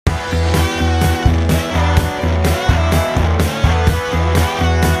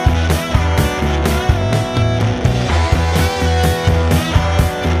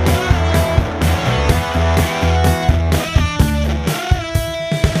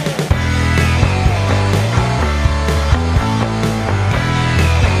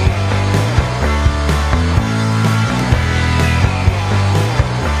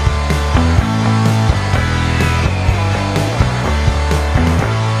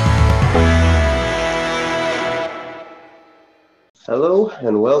Hello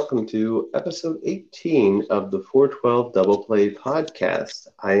and welcome to episode 18 of the 412 Double Play podcast.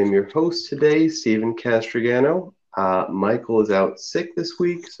 I am your host today, Stephen Castrignano. Michael is out sick this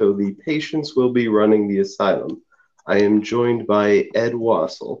week, so the patients will be running the Asylum. I am joined by Ed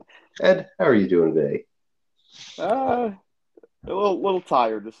Wassel. Ed, how are you doing today? A little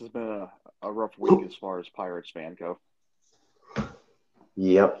tired. This has been a rough week as far as Pirates fan go.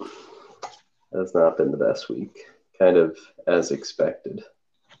 Yep, that's not been the best week. Kind of as expected.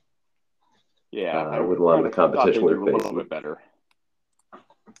 Yeah, I With a lot kind of the of thought competition they'd we're do a little facing. bit better.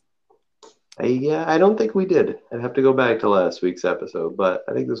 I don't think we did. I'd have to go back to last week's episode, but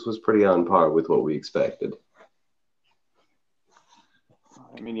I think this was pretty on par with what we expected.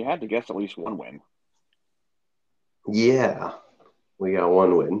 I mean, you had to guess at least one win. Yeah, we got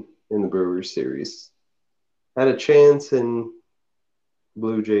one win in the Brewers series. Had a chance in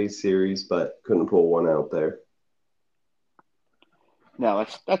Blue Jays series, but couldn't pull one out there. No,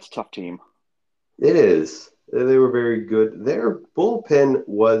 that's a tough team. It is. They were very good. Their bullpen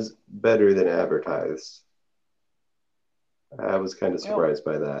was better than advertised. I was kind of surprised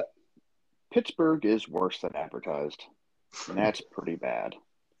by that. Pittsburgh is worse than advertised, and that's pretty bad.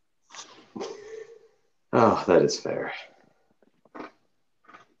 Oh, that is fair.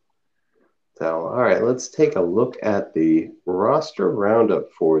 So, all right, let's take a look at the roster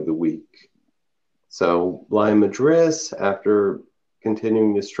roundup for the week. So, Blind Madris, after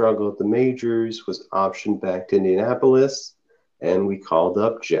continuing to struggle at the majors, was optioned back to Indianapolis, and we called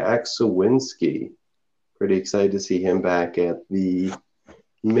up Jack Sawinski. Pretty excited to see him back at the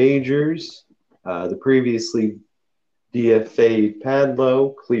majors. The previously DFA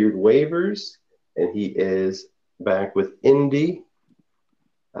Padlo cleared waivers, and he is back with Indy.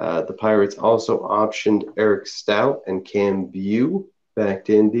 The Pirates also optioned Eric Stout and Cam View back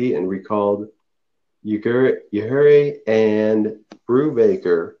to Indy and recalled Yehuri and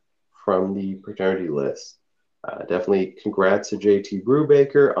Brubaker from the paternity list. Definitely congrats to JT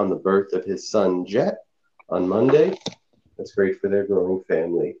Brubaker on the birth of his son Jet on Monday. That's great for their growing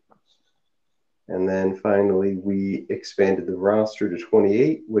family. And then finally, we expanded the roster to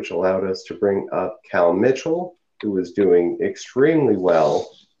 28, which allowed us to bring up Cal Mitchell, who was doing extremely well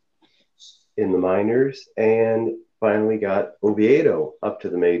in the minors, and finally got Oviedo up to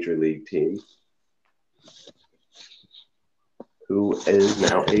the major league team, who is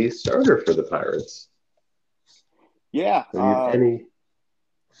now a starter for the Pirates. Yeah, it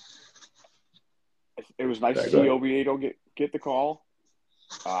was nice to see Oviedo get the call.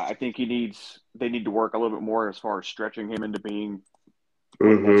 I think they need to work a little bit more as far as stretching him into being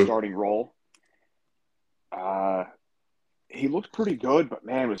that starting role. He looked pretty good, but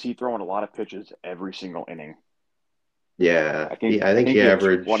man, was he throwing a lot of pitches every single inning. Yeah, I think he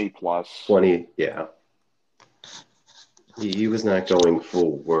averaged 20 plus. 20, yeah. He was not going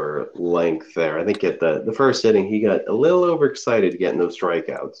full length there. I think at the first inning, he got a little overexcited getting those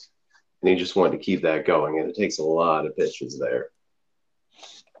strikeouts, and he just wanted to keep that going, and it takes a lot of pitches there.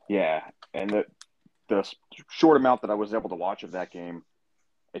 Yeah, and the short amount that I was able to watch of that game,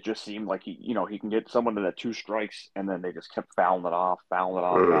 it just seemed like he can get someone to that two strikes, and then they just kept fouling it off,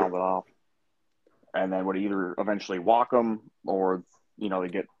 and then would either eventually walk him or they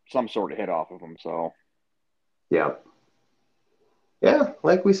get some sort of hit off of him. So yeah,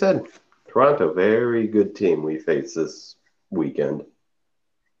 like we said, Toronto, very good team we face this weekend.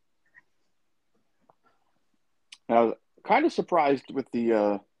 And I was kind of surprised with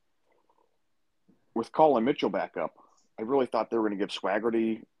with calling Mitchell back up. I really thought they were going to give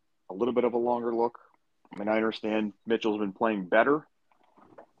Swaggerty a little bit of a longer look. I mean, I understand Mitchell's been playing better,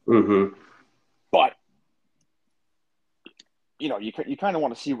 but you kind of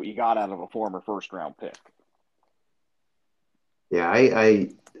want to see what you got out of a former first round pick. Yeah, I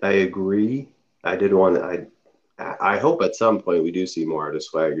agree. I hope at some point we do see more out of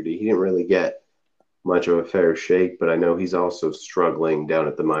Swaggerty. He didn't really get much of a fair shake, but I know he's also struggling down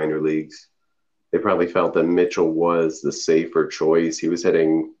at the minor leagues. They probably felt that Mitchell was the safer choice. He was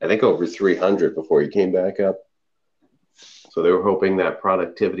hitting, I think, over 300 before he came back up. So they were hoping that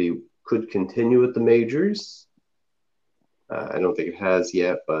productivity could continue at the majors. I don't think it has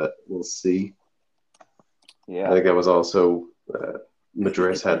yet, but we'll see. Yeah, I think that was also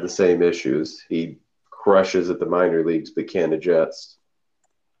Madris had the same issues. He crushes at the minor leagues but can't adjust.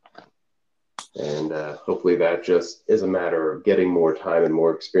 And hopefully that just is a matter of getting more time and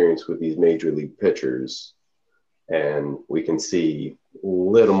more experience with these major league pitchers. And we can see a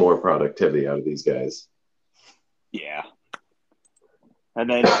little more productivity out of these guys. Yeah. And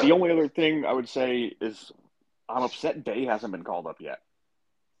then the only other thing I would say is I'm upset Day hasn't been called up yet.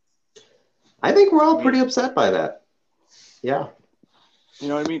 I think we're all pretty upset by that. Yeah. You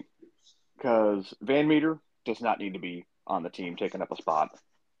know what I mean? Because Van Meter does not need to be on the team taking up a spot.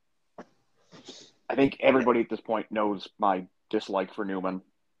 I think everybody at this point knows my dislike for Newman.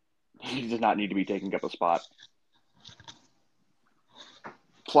 He does not need to be taking up a spot.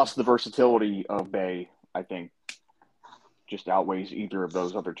 Plus, the versatility of Bay, I think, just outweighs either of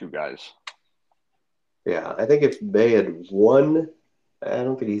those other two guys. Yeah, I think if Bay had won, I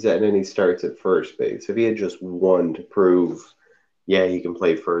don't think he's had any starts at first base. If he had just won to prove, yeah, he can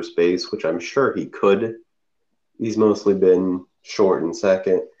play first base, which I'm sure he could. He's mostly been short and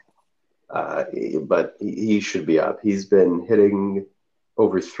second, but he should be up. He's been hitting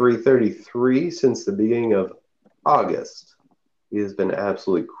over 333 since the beginning of August. He has been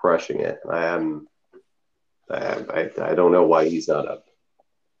absolutely crushing it. I don't know why he's not up.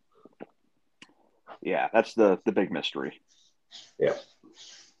 Yeah, that's the big mystery. Yeah.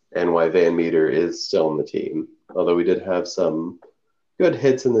 And why Van Meter is still on the team. Although we did have some good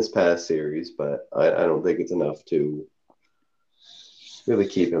hits in this past series, but I don't think it's enough to really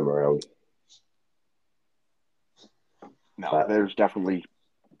keep him around. No, there's definitely,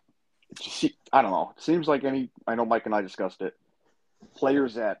 I don't know. It seems like I know Mike and I discussed it,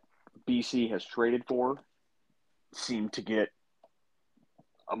 players that BC has traded for seem to get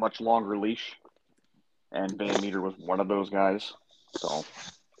a much longer leash, and Van Meter was one of those guys. So,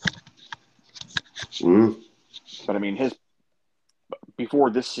 but I mean, before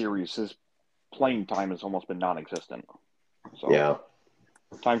this series, his playing time has almost been non-existent. So, yeah,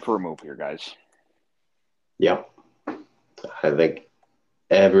 time for a move here, guys. Yep. I think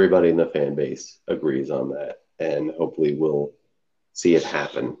everybody in the fan base agrees on that, and hopefully we'll see it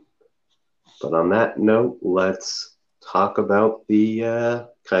happen. But on that note, let's talk about the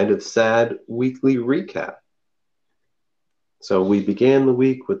kind of sad weekly recap. So we began the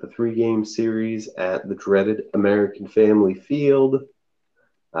week with the 3-game series at the dreaded American Family Field.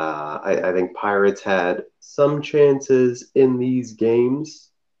 I think Pirates had some chances in these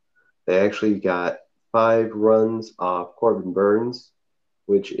games. They actually got 5 runs off Corbin Burns,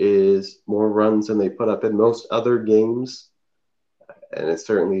 which is more runs than they put up in most other games. And it's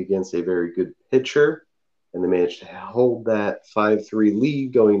certainly against a very good pitcher. And they managed to hold that 5-3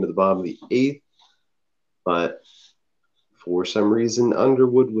 lead going to the bottom of the 8th. But for some reason,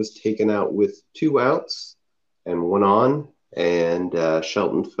 Underwood was taken out with 2 outs and 1 on. And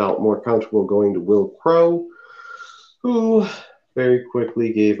Shelton felt more comfortable going to Will Crowe, who very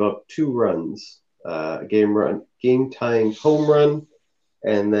quickly gave up 2 runs, game-tying home run,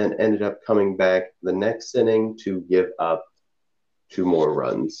 and then ended up coming back the next inning to give up 2 more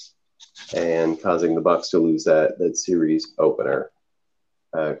runs and causing the Bucs to lose that series opener.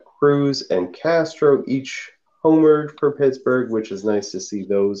 Cruz and Castro each homered for Pittsburgh, which is nice to see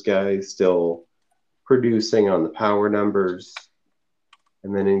those guys still producing on the power numbers.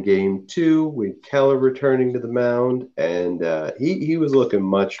 And then in game 2, with Keller returning to the mound, and he was looking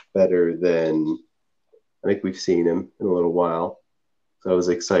much better than I think we've seen him in a little while. So it was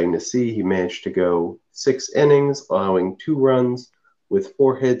exciting to see. He managed to go 6 innings, allowing 2 runs with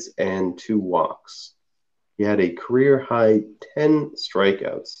 4 hits and 2 walks. He had a career-high 10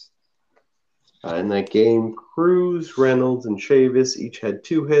 strikeouts. In that game, Cruz, Reynolds, and Chavis each had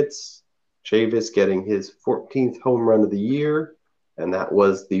 2 hits. Chavis getting his 14th home run of the year, and that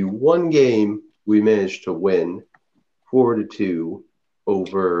was the one game we managed to win 4-2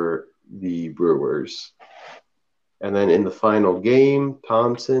 over the Brewers. And then in the final game,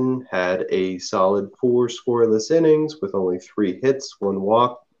 Thompson had a solid 4 scoreless innings with only 3 hits, 1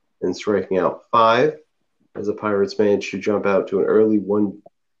 walk, and striking out 5, as the Pirates managed to jump out to an early 1-0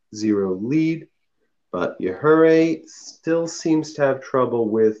 lead. But Yajure still seems to have trouble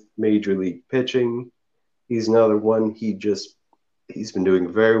with major league pitching. He's another one. He's been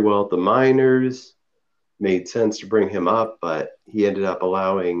doing very well at the minors. Made sense to bring him up, but he ended up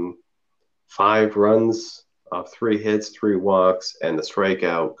allowing 5 runs off 3 hits, 3 walks, and the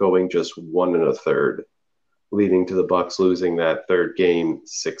strikeout, going just 1 1/3, leading to the Bucs losing that 3rd game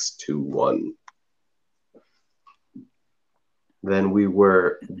 6-1. Then we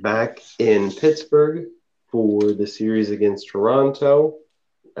were back in Pittsburgh for the series against Toronto.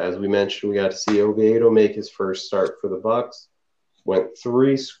 As we mentioned, we got to see Oviedo make his first start for the Bucs. Went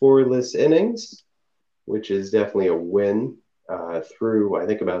 3 scoreless innings, which is definitely a win. Through, I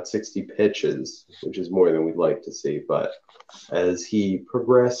think, about 60 pitches, which is more than we'd like to see. But as he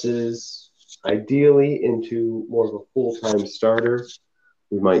progresses, ideally, into more of a full-time starter,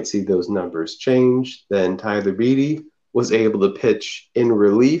 we might see those numbers change. Then Tyler Beatty was able to pitch in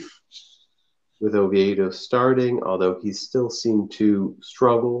relief with Oviedo starting, although he still seemed to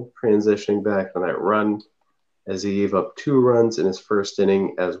struggle transitioning back on that run. as he gave up 2 runs in his first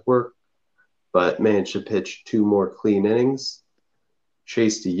inning as work, but managed to pitch 2 more clean innings.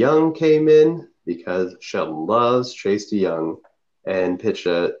 Chase DeYoung came in because Shelton loves Chase DeYoung and pitched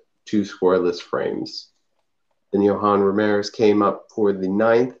 2 scoreless frames. Then Johan Ramirez came up for the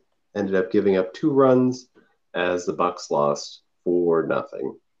 9th, ended up giving up 2 runs as the Bucs lost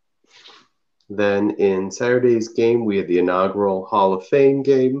 4-0. Then in Saturday's game, we had the inaugural Hall of Fame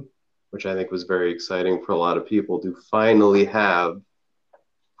game, which I think was very exciting for a lot of people to finally have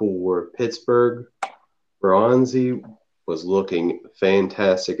for Pittsburgh. Bronzy was looking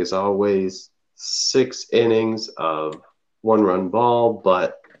fantastic as always. 6 innings of 1-run ball,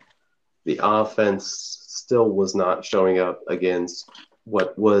 but the offense still was not showing up against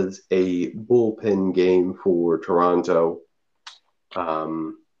what was a bullpen game for Toronto.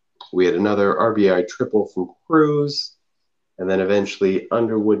 We had another RBI triple from Cruz, and then eventually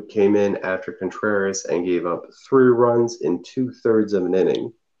Underwood came in after Contreras and gave up 3 runs in 2/3 of an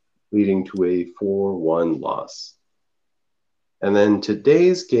inning, leading to a 4-1 loss. And then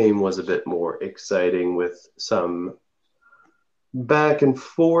today's game was a bit more exciting with some back and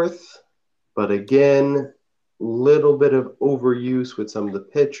forth, but again, little bit of overuse with some of the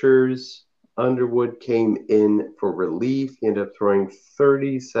pitchers. Underwood came in for relief. He ended up throwing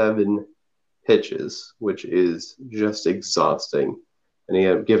 37 pitches, which is just exhausting. And he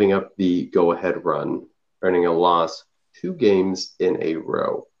ended up giving up the go-ahead run, earning a loss 2 games in a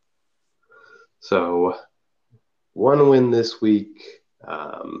row. So 1 win this week.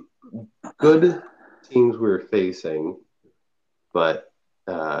 Good teams we were facing, but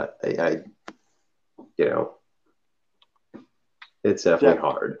it's definitely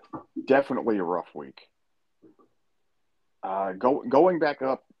hard. Definitely a rough week. Going back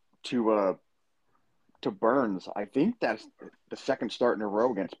up to Burns, I think that's the second start in a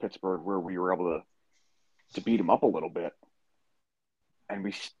row against Pittsburgh where we were able to beat him up a little bit, and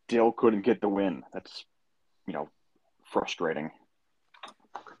we still couldn't get the win. That's frustrating.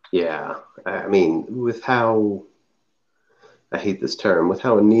 Yeah, I mean, with how, I hate this term, with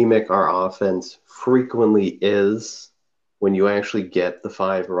how anemic our offense frequently is, when you actually get the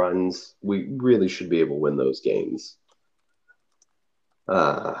 5 runs, we really should be able to win those games.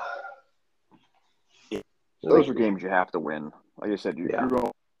 Those are games you have to win. Like I said, you're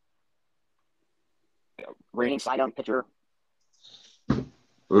going reigning side-out pitcher, being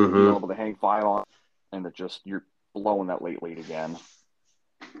able to hang 5 on, and you're blowing that late lead again.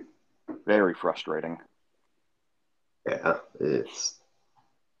 Very frustrating. Yeah, it's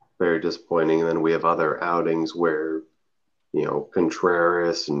very disappointing. And then we have other outings where,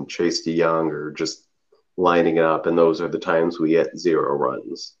 Contreras and Chase DeYoung are just lining it up, and those are the times we get 0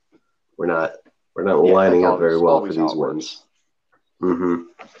 runs. We're not lining up very well for these wins.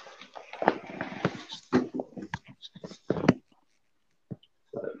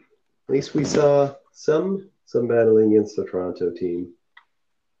 But at least we saw some battling against the Toronto team,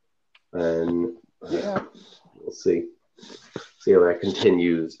 and we'll see how that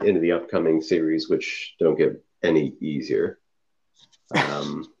continues into the upcoming series, which don't get any easier.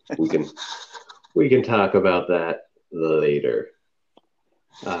 We can talk about that later.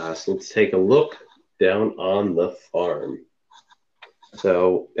 So let's take a look down on the farm.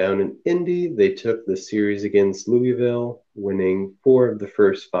 So down in Indy, they took the series against Louisville, winning 4 of the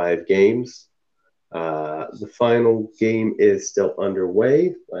first 5 games. The final game is still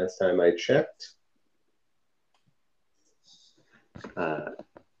underway, last time I checked.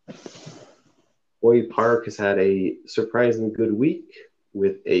 Boyd Park has had a surprisingly good week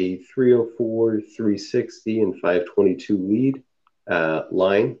with a 304, 360, and 522 lead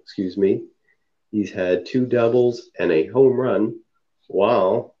line. He's had 2 doubles and a home run,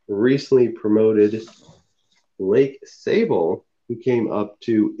 while recently promoted Blake Sable, who came up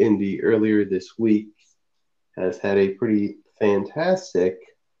to Indy earlier this week, has had a pretty fantastic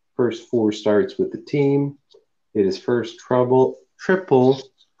first 4 starts with the team. Hit his first triple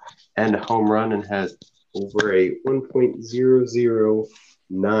and a home run, and has over a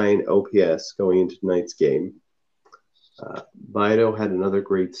 1.009 OPS going into tonight's game. Bido had another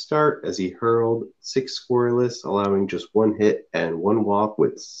great start as he hurled 6 scoreless, allowing just 1 hit and 1 walk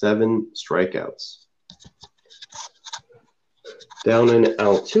with 7 strikeouts. Down in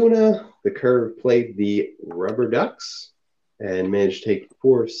Altoona, the Curve played the Rubber Ducks and managed to take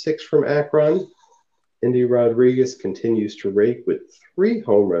 4 of 6 from Akron. Indy Rodriguez continues to rake with 3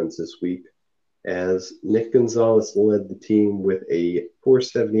 home runs this week, as Nick Gonzalez led the team with a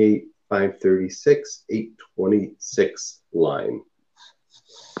 478, 536, 826 line.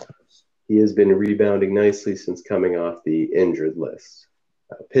 He has been rebounding nicely since coming off the injured list.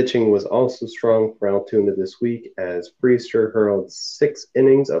 Pitching was also strong for Altoona this week as Priester hurled 6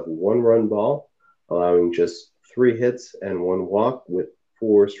 innings of 1-run ball, allowing just 3 hits and 1 walk with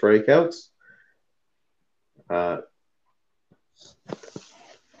 4 strikeouts. I'm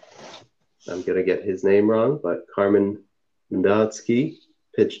going to get his name wrong, but Carmen Mendotsky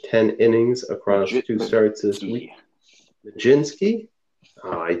pitched 10 innings across 2 starts this week. Majinski?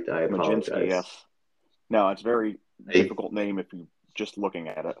 Oh, I apologize. Majinski, yes. No, it's a very difficult name if you're just looking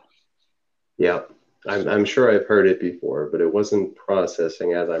at it. Yeah, I'm sure I've heard it before, but it wasn't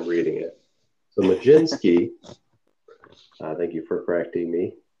processing as I'm reading it. So Majinski, thank you for correcting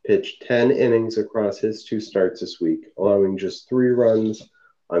me, pitched 10 innings across his 2 starts this week, allowing just 3 runs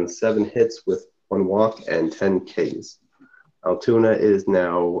on 7 hits with 1 walk and 10 Ks. Altoona is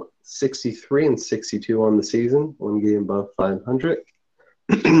now 63-62 on the season, 1 game above 500.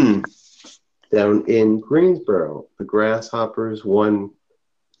 Down in Greensboro, the Grasshoppers won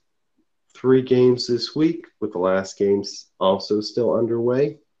 3 games this week, with the last games also still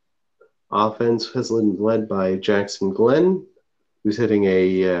underway. Offense has been led by Jackson Glenn, who's hitting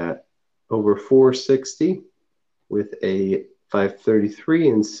a over 460 with a 533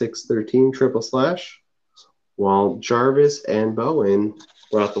 and 613 triple slash, while Jarvis and Bowen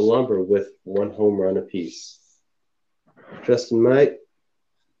brought the lumber with 1 home run apiece. Justin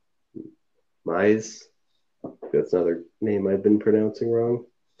Mize, that's another name I've been pronouncing wrong,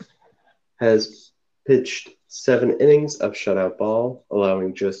 has pitched 7 innings of shutout ball,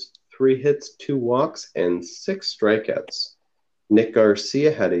 allowing just 3 hits, 2 walks, and 6 strikeouts. Nick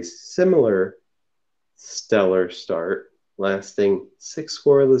Garcia had a similar stellar start, lasting 6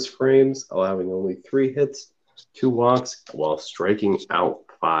 scoreless frames, allowing only 3 hits, 2 walks, while striking out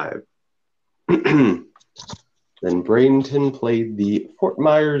 5. Then Bradenton played the Fort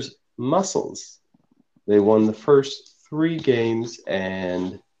Myers Muscles. They won the first 3 games,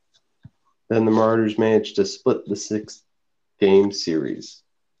 and then the Marauders managed to split the 6-game series.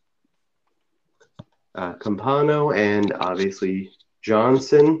 Campano and obviously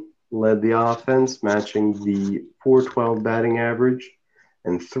Johnson led the offense, matching the .412 batting average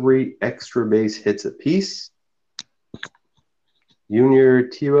and 3 extra base hits apiece. Junior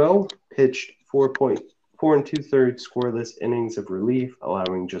Tio pitched 4 2/3 scoreless innings of relief,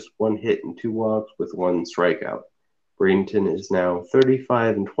 allowing just 1 hit and 2 walks with 1 strikeout. Bradenton is now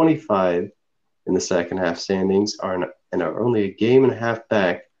 35-25 in the second half standings and are only a game and a half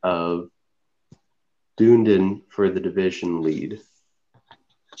back of Dunedin for the division lead.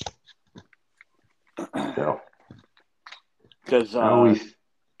 So, does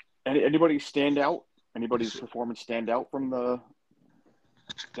anybody stand out? Anybody's performance stand out from the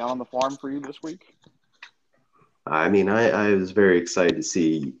down on the farm for you this week? I mean, I was very excited to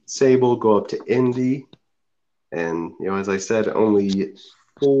see Sable go up to Indy. And, as I said, only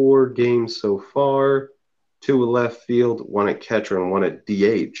 4 games so far, 2 left field, 1 at catcher and 1 at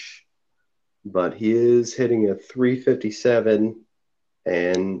DH. But he is hitting a .357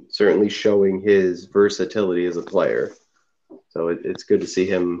 and certainly showing his versatility as a player. So it's good to see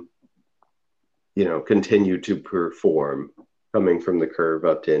him, continue to perform coming from the curve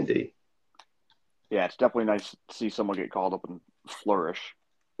up to Indy. Yeah, it's definitely nice to see someone get called up and flourish.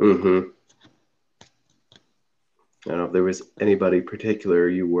 Mm-hmm. I don't know if there was anybody particular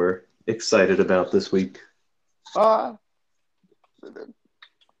you were excited about this week.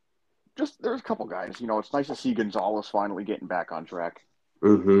 There's a couple guys. It's nice to see Gonzalez finally getting back on track.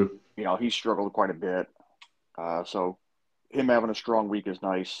 Mm-hmm. He struggled quite a bit. So him having a strong week is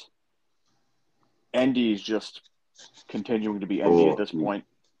nice. Endy's just continuing to be Endy at this point.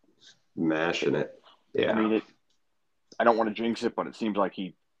 Mashing it. Yeah. I mean, I don't want to jinx it, but it seems like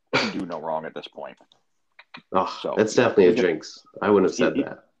he can do no wrong at this point. Oh, so that's definitely a jinx. I wouldn't have said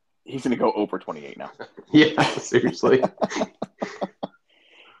that. He's going to go over 28 now. Yeah, seriously. Going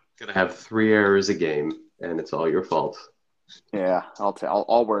to have 3 errors a game, and it's all your fault. Yeah,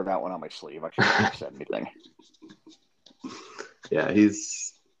 I'll wear that one on my sleeve. I can't said anything. Yeah,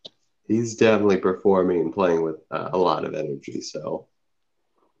 he's definitely performing and playing with a lot of energy. So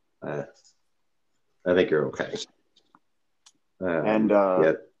I think you're okay.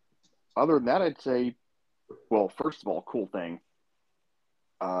 Other than that, I'd say, well, first of all, cool thing.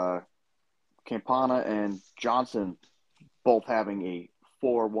 Campana and Johnson both having a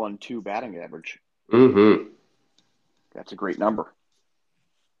 .412 batting average. Mm-hmm. That's a great number.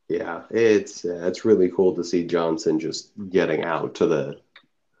 Yeah, it's really cool to see Johnson just getting out to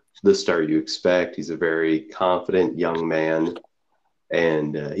the start you expect. He's a very confident young man,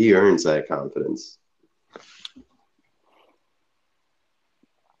 and he earns that confidence.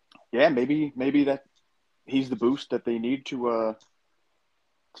 Yeah, maybe that he's the boost that they need to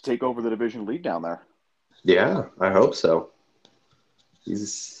to take over the division lead down there. Yeah, I hope so.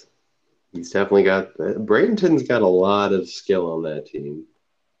 He's definitely got Bradenton's got a lot of skill on that team.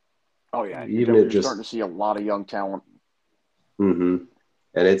 Oh yeah, Even you're starting to see a lot of young talent. Mm-hmm.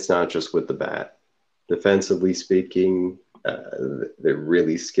 And it's not just with the bat. Defensively speaking, they're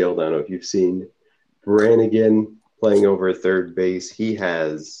really skilled. I don't know if you've seen Brannigan playing over third base. He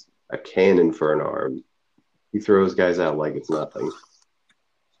has a cannon for an arm. He throws guys out like it's nothing.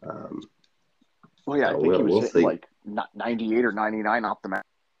 Well, yeah, I So think he was we'll hitting see. like 98 or 99 off the mat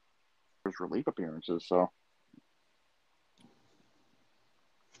his relief appearances. So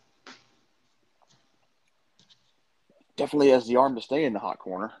definitely has the arm to stay in the hot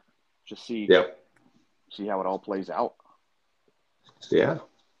corner. Just Yep. see how it all plays out. Yeah,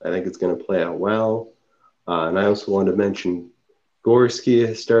 I think it's going to play out well. And I also wanted to mention Gorski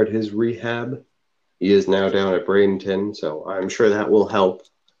has started his rehab. He is now down at Bradenton, so I'm sure that will help.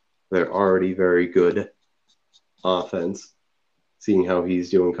 They're already very good offense, seeing how he's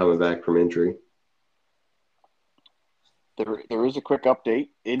doing coming back from injury. There is a quick update.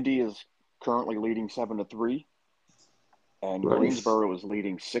 Indy is currently leading 7-3, and Nice. Greensboro is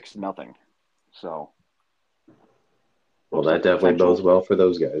leading 6-0. So, Well, that definitely bodes well for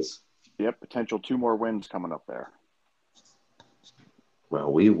those guys. Yep, potential 2 more wins coming up there.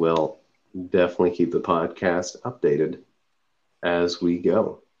 Well, we will definitely keep the podcast updated as we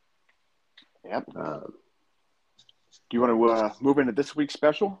go. Yep. Do you want to move into this week's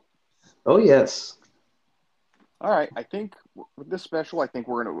special? Oh, yes. All right. I think with this special, I think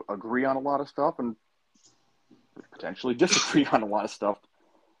we're going to agree on a lot of stuff and potentially disagree on a lot of stuff.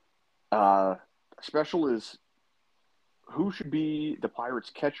 Special is who should be the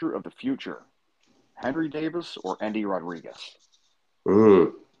Pirates' catcher of the future, Henry Davis or Endy Rodriguez?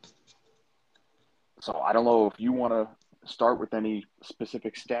 So I don't know if you want to start with any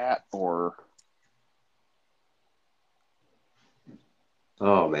specific stat or.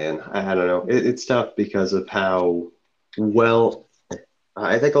 Oh, man. I don't know. It's tough because of how well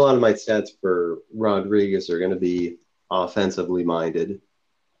I think a lot of my stats for Rodriguez are going to be offensively minded,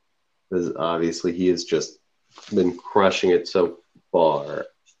 because obviously he has just been crushing it so far.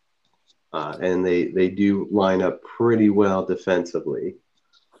 And they do line up pretty well defensively.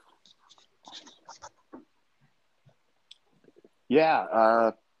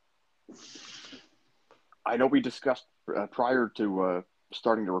 Yeah. I know we discussed prior to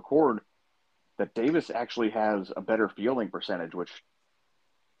starting to record that Davis actually has a better fielding percentage, which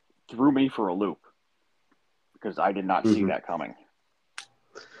threw me for a loop because I did not see that coming.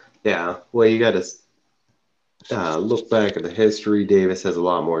 Yeah. Well, you got to look back at the history. Davis has a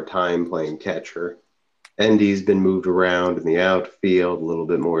lot more time playing catcher. Endy's been moved around in the outfield, a little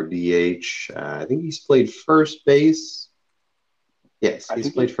bit more DH. I think he's played first base. Yes, he's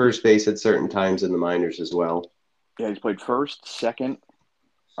played first base at certain times in the minors as well. Yeah, he's played first, second,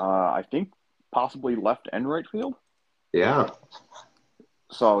 I think possibly left and right field. Yeah.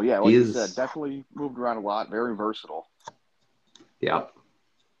 So, yeah, like you said, definitely moved around a lot, very versatile. Yeah,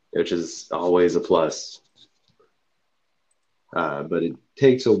 which is always a plus. But it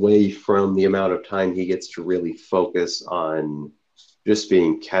takes away from the amount of time he gets to really focus on just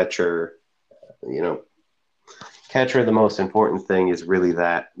being catcher. Catcher, the most important thing is really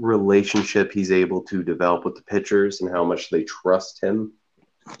that relationship he's able to develop with the pitchers and how much they trust him.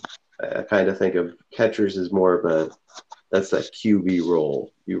 I kind of think of catchers as more of that's that QB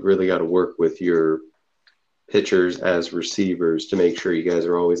role. You really got to work with your pitchers as receivers to make sure you guys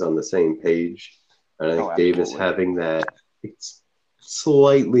are always on the same page. And I think Davis having that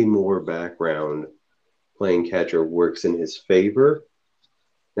slightly more background playing catcher works in his favor.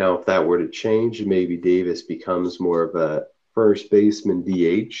 Now, if that were to change, maybe Davis becomes more of a first baseman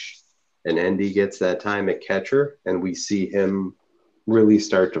DH and Endy gets that time at catcher and we see him really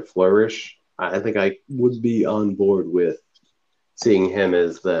start to flourish. I think I would be on board with seeing him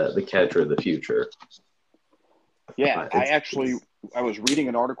as the catcher of the future. Yeah, I was reading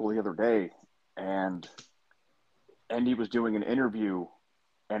an article the other day and Endy was doing an interview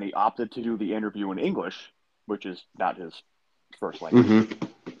and he opted to do the interview in English, which is not his first language.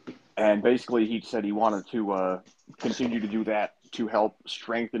 And basically he said he wanted to continue to do that to help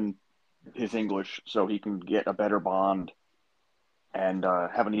strengthen his English so he can get a better bond and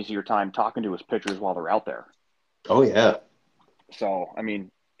have an easier time talking to his pitchers while they're out there. Oh, yeah. So, I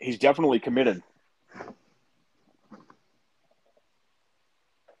mean, he's definitely committed.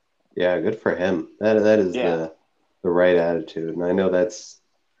 Yeah, good for him. That is the right attitude. And I know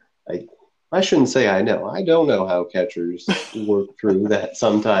I shouldn't say I know. I don't know how catchers work through that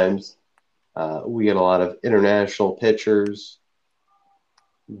sometimes. We get a lot of international pitchers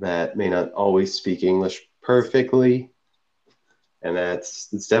that may not always speak English perfectly, and it's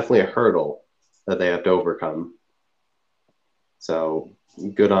definitely a hurdle that they have to overcome. So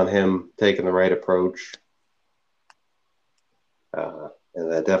good on him taking the right approach. And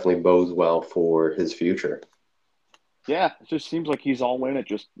that definitely bodes well for his future. Yeah, it just seems like he's all in at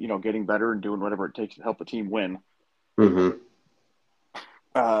just, getting better and doing whatever it takes to help the team win. Mm-hmm.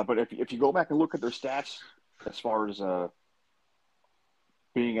 But if you go back and look at their stats as far as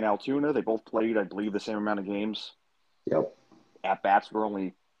being in Altoona, they both played, I believe, the same amount of games. Yep. At bats were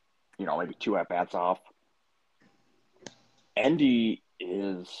only, maybe 2 at bats off. Endy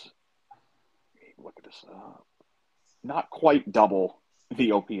is, look at this, not quite double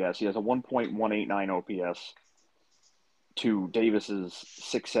the OPS. He has a 1.189 OPS to Davis's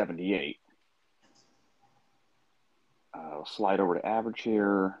 678. I'll slide over to average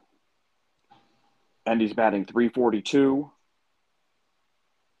here. Endy's batting 342.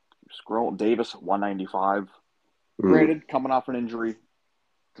 Scroll Davis 195. Granted, coming off an injury,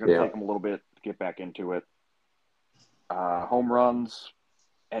 it's going to take him a little bit to get back into it. Home runs,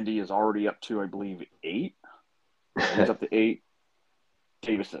 Endy is already up to, I believe, 8. He's up to 8.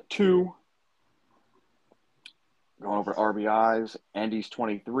 Davis at 2. Going over to RBIs, Endy's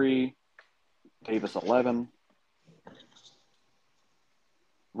 23. Davis 11.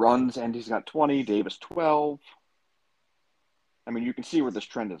 Runs, Endy's got 20. Davis 12. I mean, you can see where this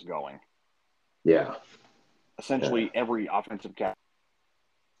trend is going. Yeah. Essentially, every offensive cat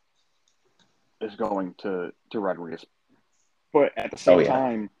is going to Rodriguez. But at the same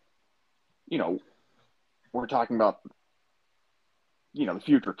time, we're talking about, the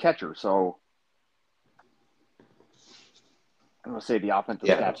future catcher. So I'm going to say the offensive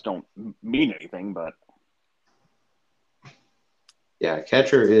stats don't mean anything, but. Yeah,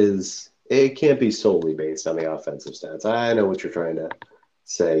 catcher it can't be solely based on the offensive stats. I know what you're trying to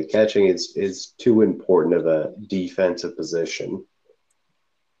say. Catching is too important of a defensive position.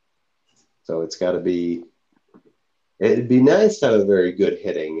 So it's got to be – it'd be nice to have a very good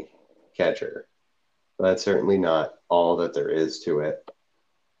hitting catcher. But that's certainly not all that there is to it.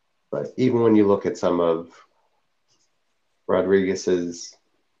 But even when you look at some of Rodriguez's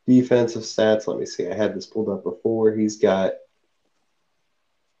defensive stats, let me see. I had this pulled up before. He's got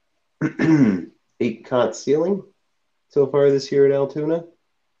 8 caught stealing so far this year at Altoona.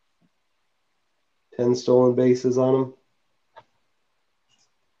 10 stolen bases on him.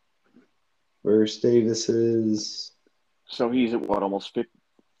 Versus Davis's. So he's at what, almost 50,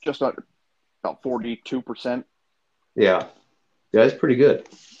 just about 42%? Yeah. Yeah, that's pretty good.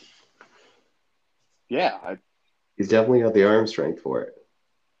 Yeah. He's definitely got the arm strength for it.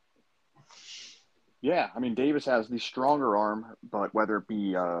 Yeah, I mean, Davis has the stronger arm, but whether it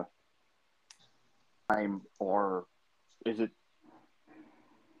be time or is it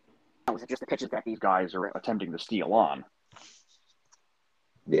just the pitches that these guys are attempting to steal on?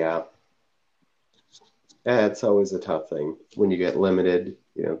 Yeah. It's always a tough thing when you get limited.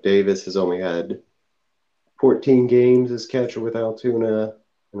 Davis has only had 14 games as catcher with Altoona,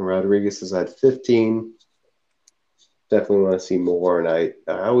 and Rodriguez has had 15. Definitely want to see more, and I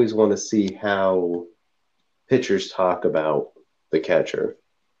always want to see how pitchers talk about the catcher,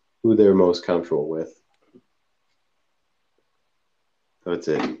 who they're most comfortable with. So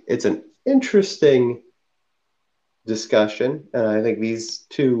it's an interesting discussion, and I think these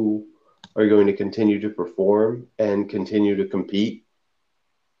two are going to continue to perform and continue to compete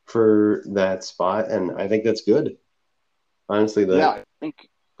for that spot, and I think that's good. Honestly, I think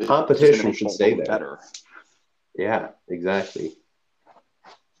competition should stay there. Better. Yeah, exactly.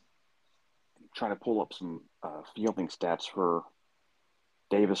 Trying to pull up some fielding stats for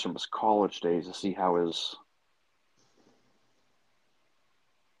Davis from his college days to see how his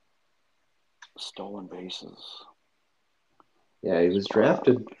stolen bases. Yeah, he was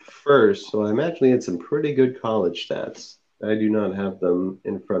drafted first, so I imagine he had some pretty good college stats. I do not have them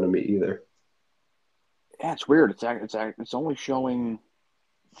in front of me either. Yeah, it's weird. It's only showing.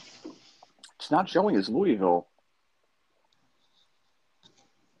 It's not showing his Louisville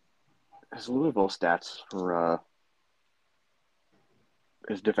stats for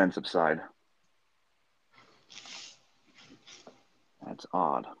his defensive side. That's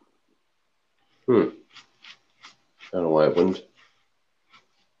odd. I don't know why it wouldn't.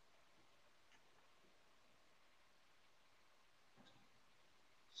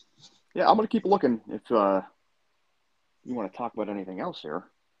 Yeah, I'm going to keep looking if you want to talk about anything else here.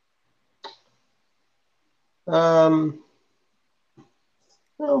 Well,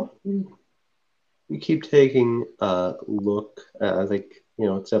 we keep taking a look. I think,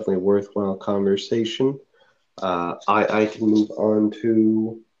 it's definitely a worthwhile conversation. I can move on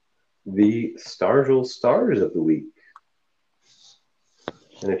to the Stargell Stars of the week.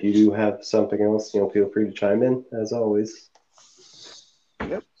 And if you do have something else, feel free to chime in, as always.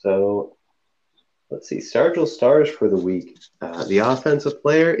 Yep. So, let's see. Stargell Stars for the week. The offensive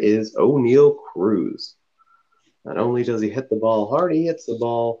player is O'Neal Cruz. Not only does he hit the ball hard, he hits the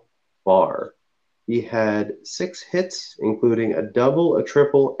ball far. He had 6 hits, including a double, a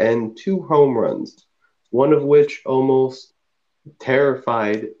triple, and 2 home runs, one of which almost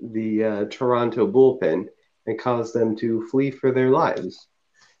terrified the Toronto bullpen and caused them to flee for their lives.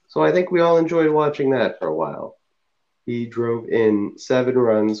 So I think we all enjoyed watching that for a while. He drove in 7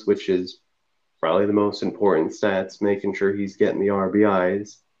 runs, which is probably the most important stats, making sure he's getting the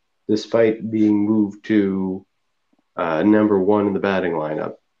RBIs, despite being moved to number 1 in the batting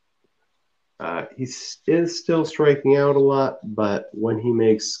lineup. He is still striking out a lot, but when he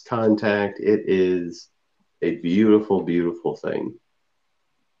makes contact, it is a beautiful, beautiful thing.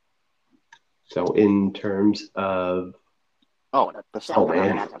 So in terms of... Oh,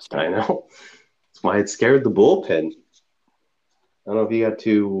 man, I know. That's why it scared the bullpen. I don't know if you got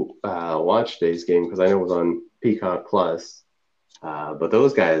to watch today's game, because I know it was on Peacock Plus, but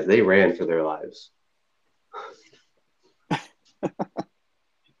those guys, they ran for their lives.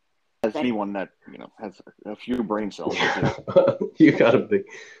 As anyone that has a few brain cells, you got to be.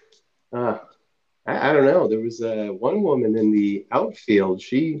 I don't know. There was one woman in the outfield.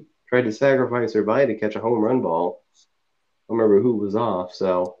 She tried to sacrifice her body to catch a home run ball. I don't remember who was off.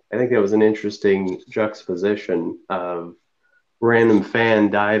 So I think that was an interesting juxtaposition of random fan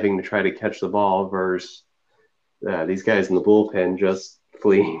diving to try to catch the ball versus these guys in the bullpen just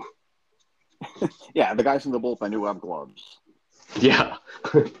fleeing. Yeah, the guys in the bullpen who have gloves. Yeah.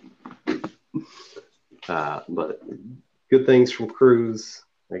 But good things from Cruz.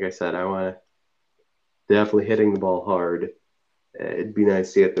 Like I said, I want to definitely hitting the ball hard. It'd be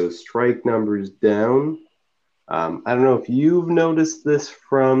nice to get those strike numbers down. I don't know if you've noticed this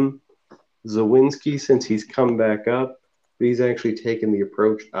from Zawinski since he's come back up, but he's actually taken the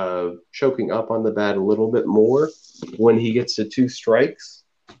approach of choking up on the bat a little bit more when he gets to 2 strikes.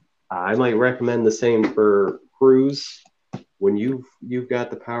 I might recommend the same for Cruz. When you've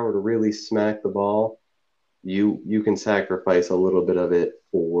got the power to really smack the ball, you can sacrifice a little bit of it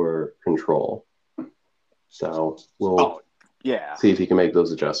for control. So we'll see if he can make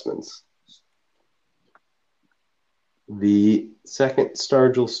those adjustments. The second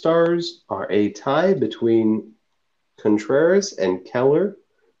Stargell Stars are a tie between Contreras and Keller.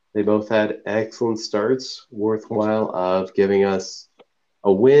 They both had excellent starts, worthwhile of giving us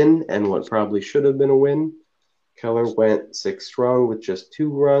a win and what probably should have been a win. Keller went 6 strong with just 2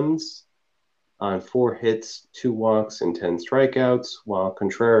 runs on 4 hits, 2 walks, and 10 strikeouts, while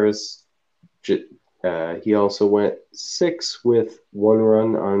Contreras, he also went 6 with 1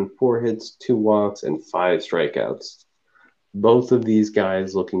 run on 4 hits, 2 walks, and 5 strikeouts. Both of these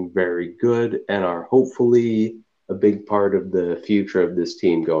guys looking very good and are hopefully a big part of the future of this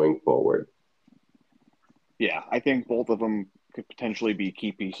team going forward. Yeah, I think both of them could potentially be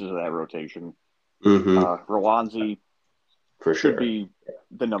key pieces of that rotation. Mm-hmm. Rowanzi for should sure be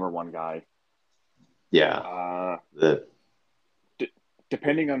the number 1 guy. Yeah.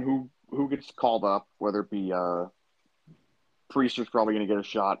 Depending on who gets called up, whether it be Priester's probably going to get a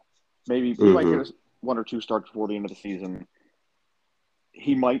shot. Maybe he might get 1 or 2 starts before the end of the season.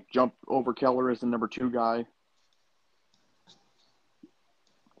 He might jump over Keller as the number 2 guy.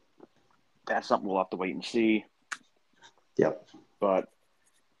 That's something we'll have to wait and see. Yep. But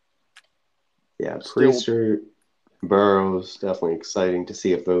yeah, Priester, Burrows, definitely exciting to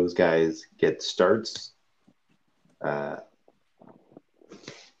see if those guys get starts. I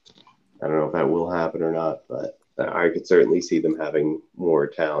don't know if that will happen or not, but I could certainly see them having more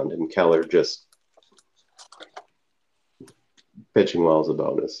talent. And Keller just pitching well is a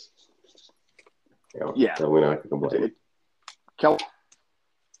bonus. Yeah. So we're not going to complain. Keller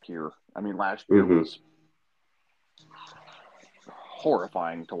here. I mean, last year was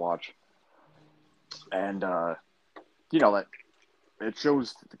horrifying to watch. And, that it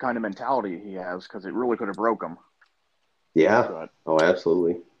shows the kind of mentality he has because it really could have broke him. Yeah. But,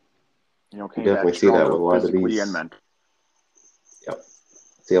 absolutely. Came definitely back see that with a lot of physically these. And mentally. Yep.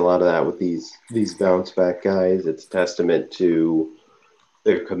 See a lot of that with these bounce back guys. It's a testament to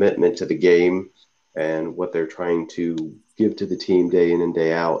their commitment to the game and what they're trying to give to the team day in and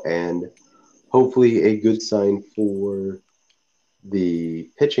day out, and hopefully a good sign for the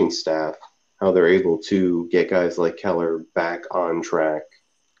pitching staff, how they're able to get guys like Keller back on track.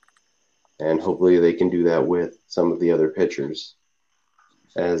 And hopefully they can do that with some of the other pitchers.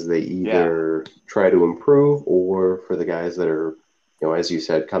 as they Yeah. either try to improve or for the guys that are, as you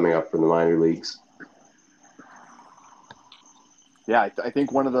said, coming up from the minor leagues. Yeah, I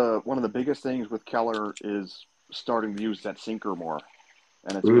think one of the biggest things with Keller is starting to use that sinker more,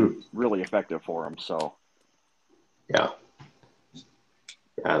 and it's been Mm, really effective for him. So yeah,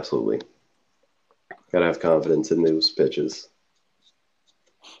 absolutely. Gotta have confidence in those pitches.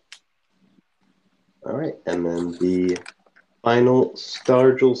 All right, and then the final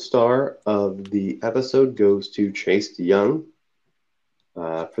Stargell star of the episode goes to Chase DeYoung.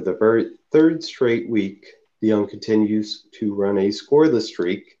 For the very third straight week, DeYoung continues to run a scoreless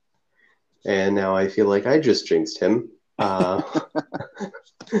streak, and now I feel like I just jinxed him.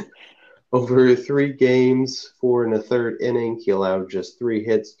 Over 3 games, 4 and a third inning, he allowed just 3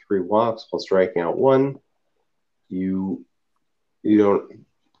 hits, 3 walks while striking out one. You you don't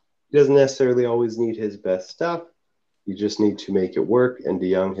he doesn't necessarily always need his best stuff. You just need to make it work, and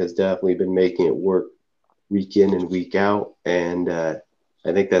DeYoung has definitely been making it work week in and week out. And I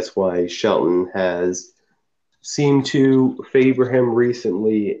think that's why Shelton has seemed to favor him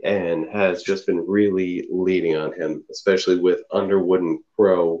recently and has just been really leading on him, especially with Underwood and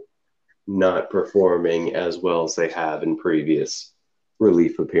Crow not performing as well as they have in previous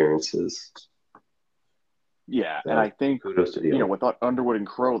relief appearances. yeah, and I So think kudos to DeYoung. with Underwood and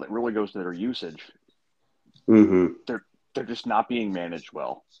Crow, that really goes to their usage. Mm-hmm. They're just not being managed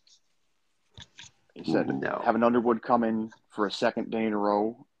well. He said No. having Underwood come in for a second day in a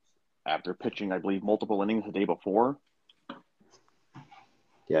row after pitching, I believe, multiple innings the day before.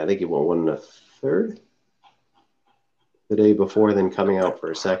 Yeah, I think he won 1 and a third the day before, then coming out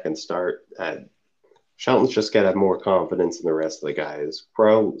for a second start. Shelton's just got to have more confidence in the rest of the guys.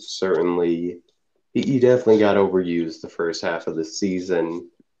 Crow certainly, he definitely got overused the first half of the season.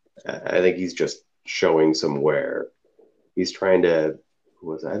 I think he's just showing some wear. He's trying to,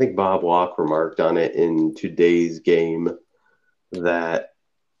 I think Bob Walk remarked on it in today's game that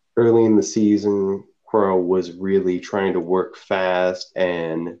early in the season, Crow was really trying to work fast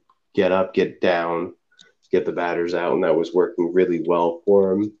and get up, get down, get the batters out, and that was working really well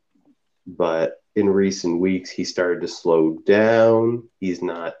for him. But in recent weeks, he started to slow down. He's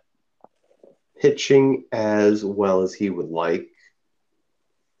not pitching as well as he would like.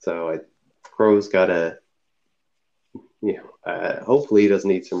 So Crow's got to, hopefully he doesn't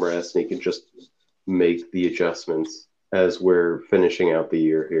need some rest and he can just make the adjustments as we're finishing out the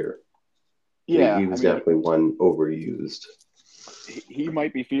year here. Yeah, He I was mean, definitely one overused. he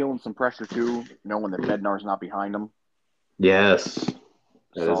might be feeling some pressure too, knowing that Bednar's not behind him. Yes,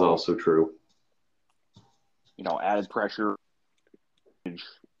 that is So, also true. added pressure, it,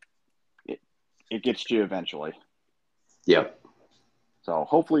 it gets to you eventually. Yep. So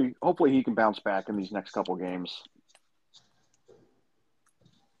hopefully he can bounce back in these next couple games.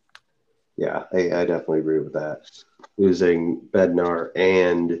 Yeah, I definitely agree with that. Losing Bednar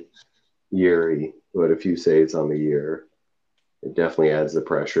and Yuri, who had a few saves on the year, it definitely adds the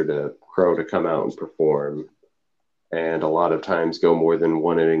pressure to Crow to come out and perform, and a lot of times go more than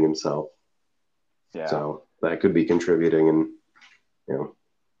 1 inning himself. Yeah. So that could be contributing, and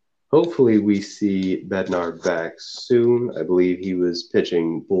hopefully we see Bednar back soon. I believe he was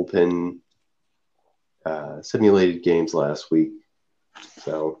pitching bullpen simulated games last week,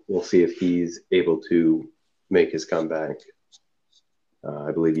 so we'll see if he's able to make his comeback.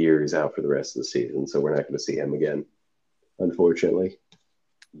 I believe Yuri's out for the rest of the season, so we're not going to see him again, unfortunately.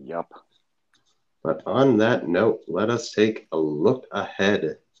 Yep. But on that note, let us take a look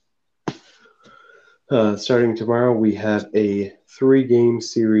ahead. Starting tomorrow, we have a 3-game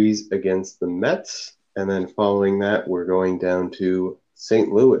series against the Mets. And then following that, we're going down to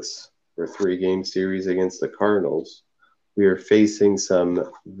St. Louis for a 3-game series against the Cardinals. We are facing some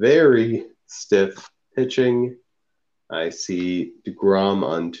very stiff pitching. I see DeGrom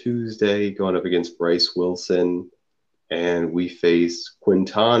on Tuesday going up against Bryce Wilson. And we face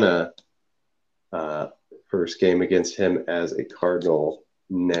Quintana first game against him as a Cardinal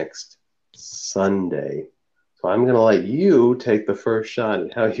next Sunday. So I'm going to let you take the first shot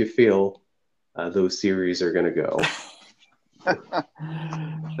at how you feel those series are going to go.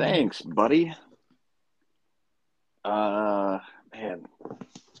 Thanks, buddy. Man,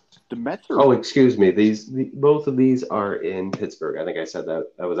 the Mets are. Oh, excuse me. Both of these are in Pittsburgh. I think I said that.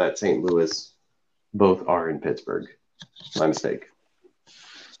 I was at St. Louis. Both are in Pittsburgh. My mistake.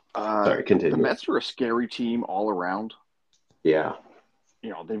 Sorry, The continue. Mets are a scary team all around. Yeah.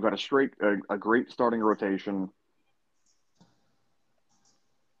 They've got a great starting rotation.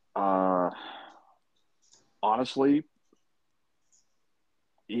 Honestly,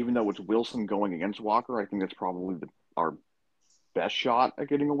 even though it's Wilson going against Walker, I think that's probably our best shot at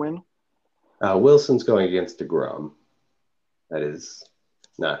getting a win? Wilson's going against DeGrom. That is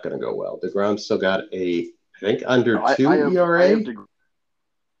not going to go well. DeGrom's still got I think, under I 2 have ERA.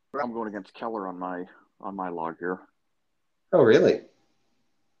 I'm going against Keller on my log here. Oh, really?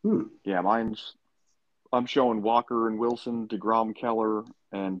 Yeah, I'm showing Walker and Wilson, DeGrom, Keller,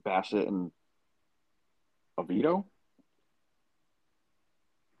 and Bassett and Oviedo.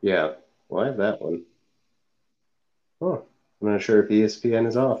 Yeah. Well, I have that one. Oh, I'm not sure if ESPN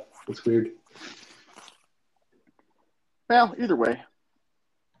is off. That's weird. Well, either way.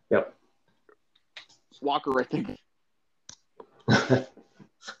 Yep. Walker, I think,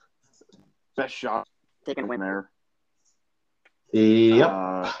 best shot taken win there. Yep.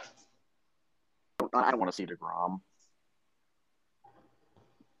 I don't want to see DeGrom.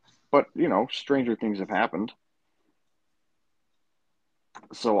 But, stranger things have happened.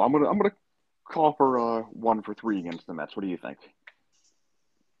 So I'm gonna call for 1 for 3 against the Mets. What do you think?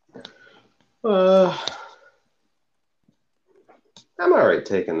 I'm all right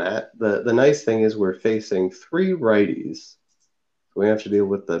taking that. The nice thing is we're facing 3 righties. We have to deal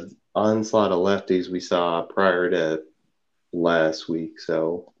with the onslaught of lefties we saw prior to last week.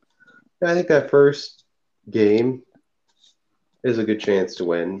 So I think that first game is a good chance to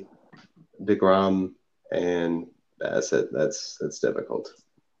win. DeGrom and Bassett, that's difficult.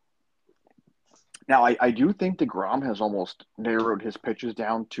 Now, I do think DeGrom has almost narrowed his pitches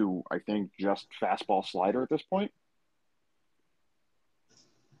down to, I think, just fastball slider at this point.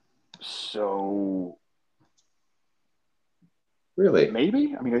 So Really?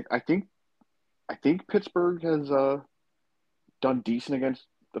 maybe. I mean, I think Pittsburgh has done decent against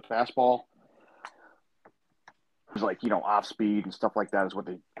the fastball. It's like, off speed and stuff like that is what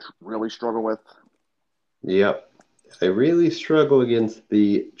they really struggle with. Yep. They really struggle against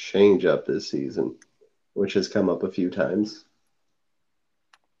the changeup this season, which has come up a few times.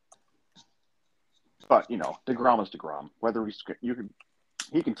 But, DeGrom is DeGrom. Whether he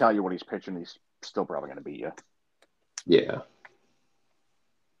can tell you what he's pitching, he's still probably going to beat you. Yeah.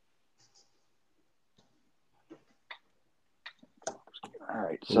 All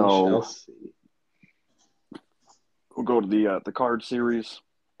right, so we shall see. We'll go to the card series.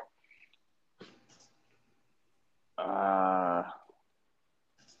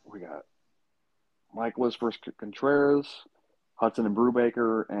 We got Michaelis versus Contreras, Hudson and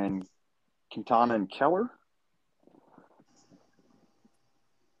Brubaker, and Quintana and Keller.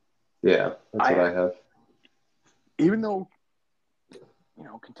 Yeah, that's what I have. Even though,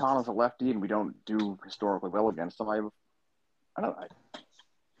 Quintana's a lefty and we don't do historically well against him,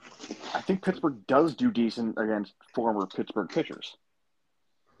 I think Pittsburgh does do decent against former Pittsburgh pitchers.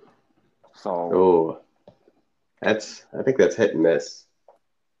 So, I think that's hit and miss.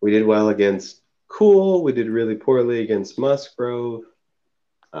 We did well against Cool. We did really poorly against Musgrove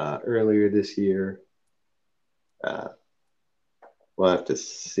earlier this year. We'll have to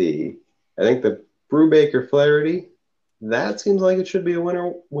see. I think the Brubaker Flaherty, that seems like it should be a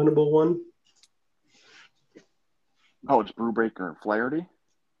winnable one. Oh, it's Brubaker and Flaherty?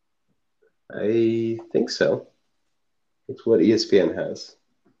 I think so. It's what ESPN has.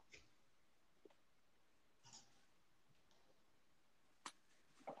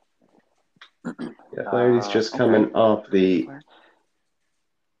 Yeah, Flaherty's just coming off the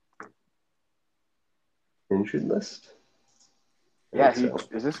injured list. Yeah,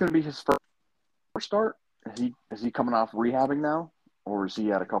 is this going to be his first start? Is he coming off rehabbing now, or has he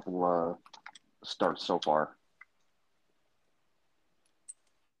had a couple starts so far?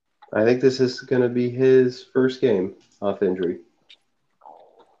 I think this is going to be his first game off injury.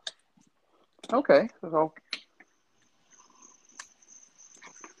 Okay, so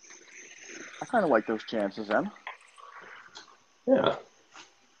I kind of like those chances then. Yeah,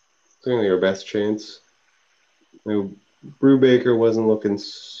 certainly our best chance. Brubaker wasn't looking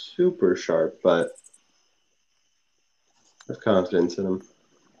super sharp, but I have confidence in him.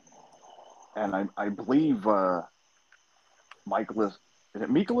 And I believe Michaelis. Is it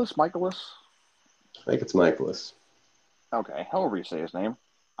Michaelis? I think it's Michaelis. Okay, however you say his name.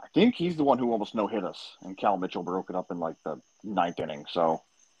 I think he's the one who almost no-hit us, and Cal Mitchell broke it up in like the 9th inning. So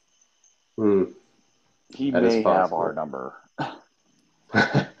he may have our number.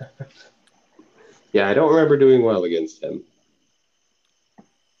 Yeah, I don't remember doing well against him.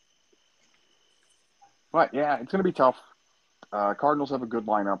 But yeah, it's going to be tough. Cardinals have a good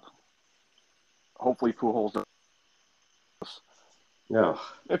lineup. Hopefully, Pujols does. No.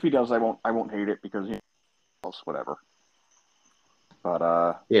 If he does, I won't hate it because whatever.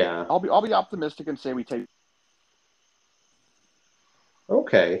 But yeah, I'll be optimistic and say we take.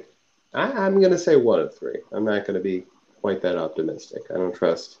 Okay, I'm gonna say 1 of 3. I'm not gonna be quite that optimistic. I don't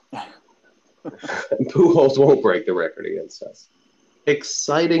trust. Pujols won't break the record against us.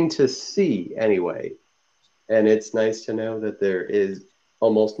 Exciting to see, anyway. And it's nice to know that there is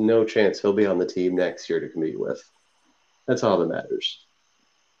almost no chance he'll be on the team next year to compete with. That's all that matters.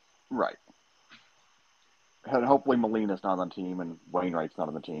 Right. And hopefully Molina's not on the team and Wainwright's not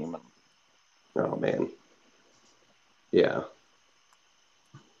on the team. Oh, man. Yeah.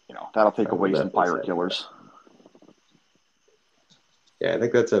 That'll take away some pirate killers. Yeah, I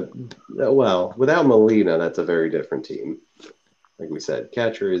think without Molina, that's a very different team. Like we said,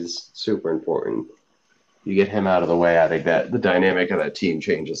 catcher is super important. You get him out of the way, I think that the dynamic of that team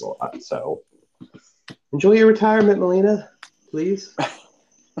changes a lot. So enjoy your retirement, Molina, please.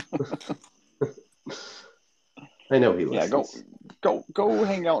 I know he listens. Yeah, go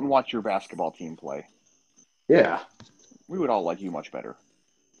hang out and watch your basketball team play. Yeah. We would all like you much better.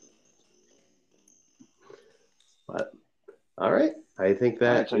 But all right. I think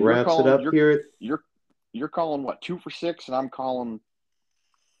that wraps it up here. You're calling what, 2 for 6, and I'm calling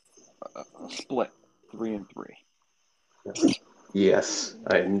a split 3-3. Yes,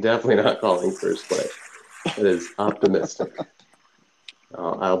 I'm definitely not calling for a split. It is optimistic.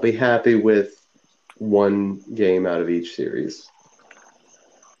 I'll be happy with one game out of each series.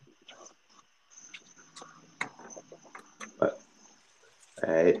 But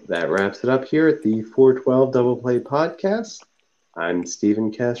that wraps it up here at the 412 Double Play Podcast. I'm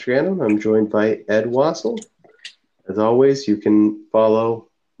Stephen Castrignano. I'm joined by Ed Wassel. As always, you can follow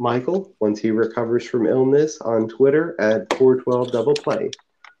Michael once he recovers from illness on Twitter at 412 Double Play.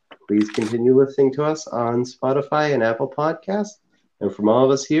 Please continue listening to us on Spotify and Apple Podcasts. And from all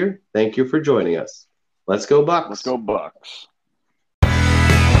of us here, thank you for joining us. Let's go Bucs. Let's go Bucs.